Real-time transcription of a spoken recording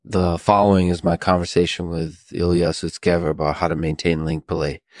The following is my conversation with Ilya Sutskever about how to maintain linked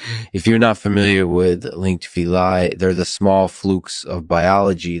Pili. If you're not familiar with linked villi, they're the small flukes of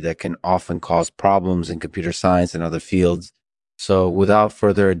biology that can often cause problems in computer science and other fields. So without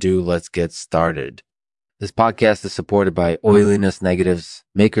further ado, let's get started. This podcast is supported by Oiliness Negatives,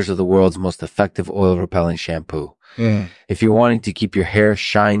 makers of the world's most effective oil-repelling shampoo. If you're wanting to keep your hair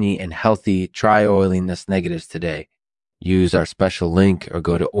shiny and healthy, try Oiliness Negatives today. Use our special link or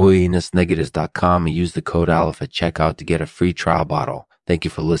go to oilinessnegatives.com and use the code Aleph at checkout to get a free trial bottle. Thank you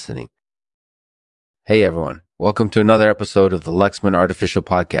for listening. Hey everyone, welcome to another episode of the Lexman Artificial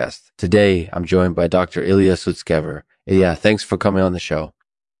Podcast. Today, I'm joined by Dr. Ilya Sutskever. Ilya, thanks for coming on the show.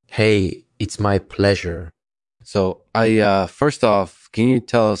 Hey, it's my pleasure. So, first off, can you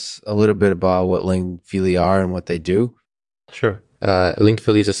tell us a little bit about what linked villi are and what they do? Sure. Linked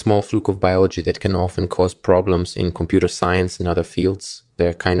villi is a small fluke of biology that can often cause problems in computer science and other fields.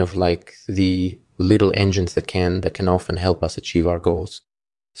 They're kind of like the little engines that can often help us achieve our goals.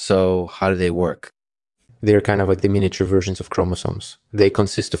 So, how do they work? They're kind of like the miniature versions of chromosomes. They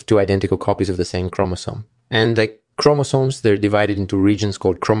consist of two identical copies of the same chromosome. And like chromosomes, they're divided into regions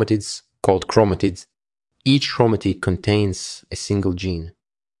called chromatids. Each chromatid contains a single gene.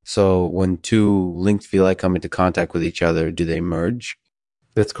 So when two linked villi come into contact with each other, do they merge?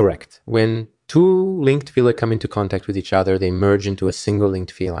 That's correct. When two linked villi come into contact with each other, they merge into a single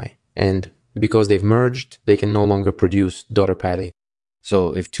linked villi. And because they've merged, they can no longer produce daughter Pili.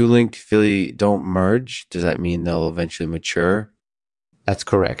 So if two linked villi don't merge, does that mean they'll eventually mature? That's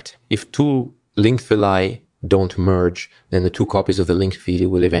correct. If two linked villi don't merge, then the two copies of the linked villi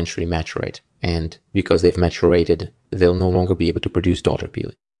will eventually maturate. And because they've maturated, they'll no longer be able to produce daughter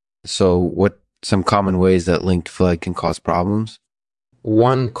Pili. So what some common ways that linked villi can cause problems?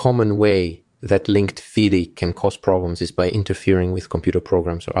 One common way that linked villi can cause problems is by interfering with computer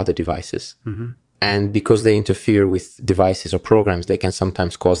programs or other devices. And because they interfere with devices or programs, they can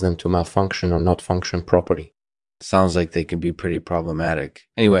sometimes cause them to malfunction or not function properly. Sounds like they can be pretty problematic.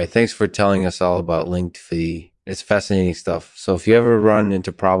 Anyway, thanks for telling us all about linked villi. It's fascinating stuff. So if you ever run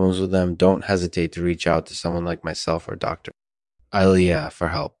into problems with them, don't hesitate to reach out to someone like myself or Dr. Ilya for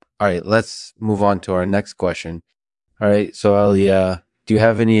help. All right, let's move on to our next question. All right, so Ilya, do you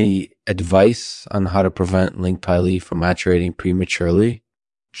have any advice on how to prevent linked Pili from maturating prematurely?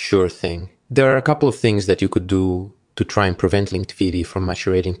 Sure thing. There are a couple of things that you could do to try and prevent linked villi from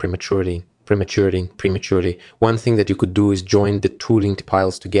maturating prematurely. One thing that you could do is join the two linked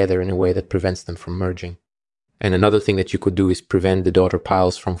piles together in a way that prevents them from merging. And another thing that you could do is prevent the daughter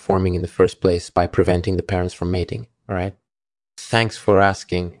piles from forming in the first place by preventing the parents from mating. All right? Thanks for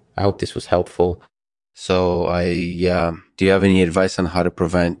asking. I hope this was helpful. So do you have any advice on how to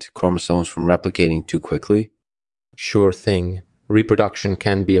prevent chromosomes from replicating too quickly? Sure thing. Reproduction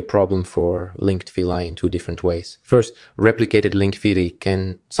can be a problem for linked villi in two different ways. First, replicated linked villi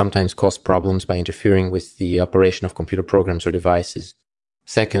can sometimes cause problems by interfering with the operation of computer programs or devices.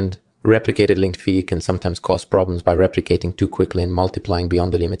 Second, replicated linked villi can sometimes cause problems by replicating too quickly and multiplying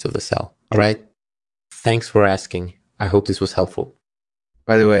beyond the limits of the cell. All right? Thanks for asking. I hope this was helpful.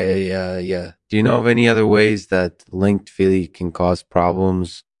 By the way, do you know of any other ways that linked villi can cause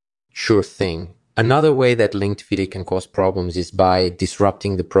problems? Sure thing. Another way that linked villi can cause problems is by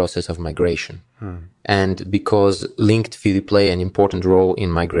disrupting the process of migration. And because linked villi play an important role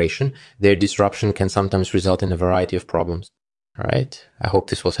in migration, their disruption can sometimes result in a variety of problems. All right? I hope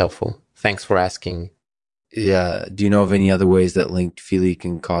this was helpful. Thanks for asking. Yeah, do you know of any other ways that linked villi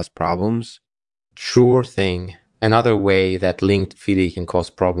can cause problems? Sure thing. Another way that linked villi can cause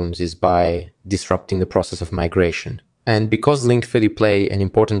problems is by disrupting the process of migration. And because linked villi play an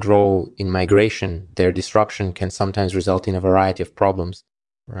important role in migration, their disruption can sometimes result in a variety of problems,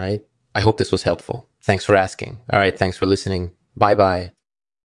 right? I hope this was helpful. Thanks for asking. All right, thanks for listening. Bye-bye.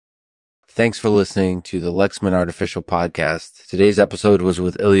 Thanks for listening to the Lexman Artificial Podcast. Today's episode was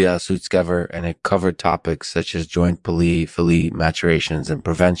with Ilya Sutskever, and it covered topics such as joint villi maturations and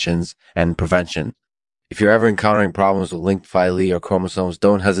prevention. If you're ever encountering problems with linked villi or chromosomes,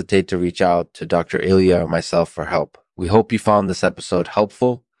 don't hesitate to reach out to Dr. Ilya or myself for help. We hope you found this episode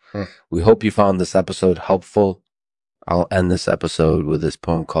helpful. I'll end this episode with this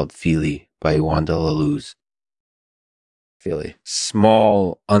poem called Pili by Wanda Laluz. Pili.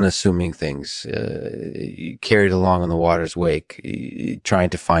 Small, unassuming things carried along in the water's wake, trying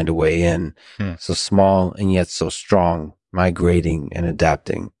to find a way in. So small and yet so strong, migrating and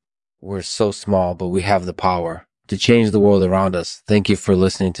adapting. We're so small, but we have the power to change the world around us. Thank you for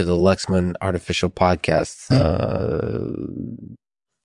listening to the Lexman Artificial Podcast.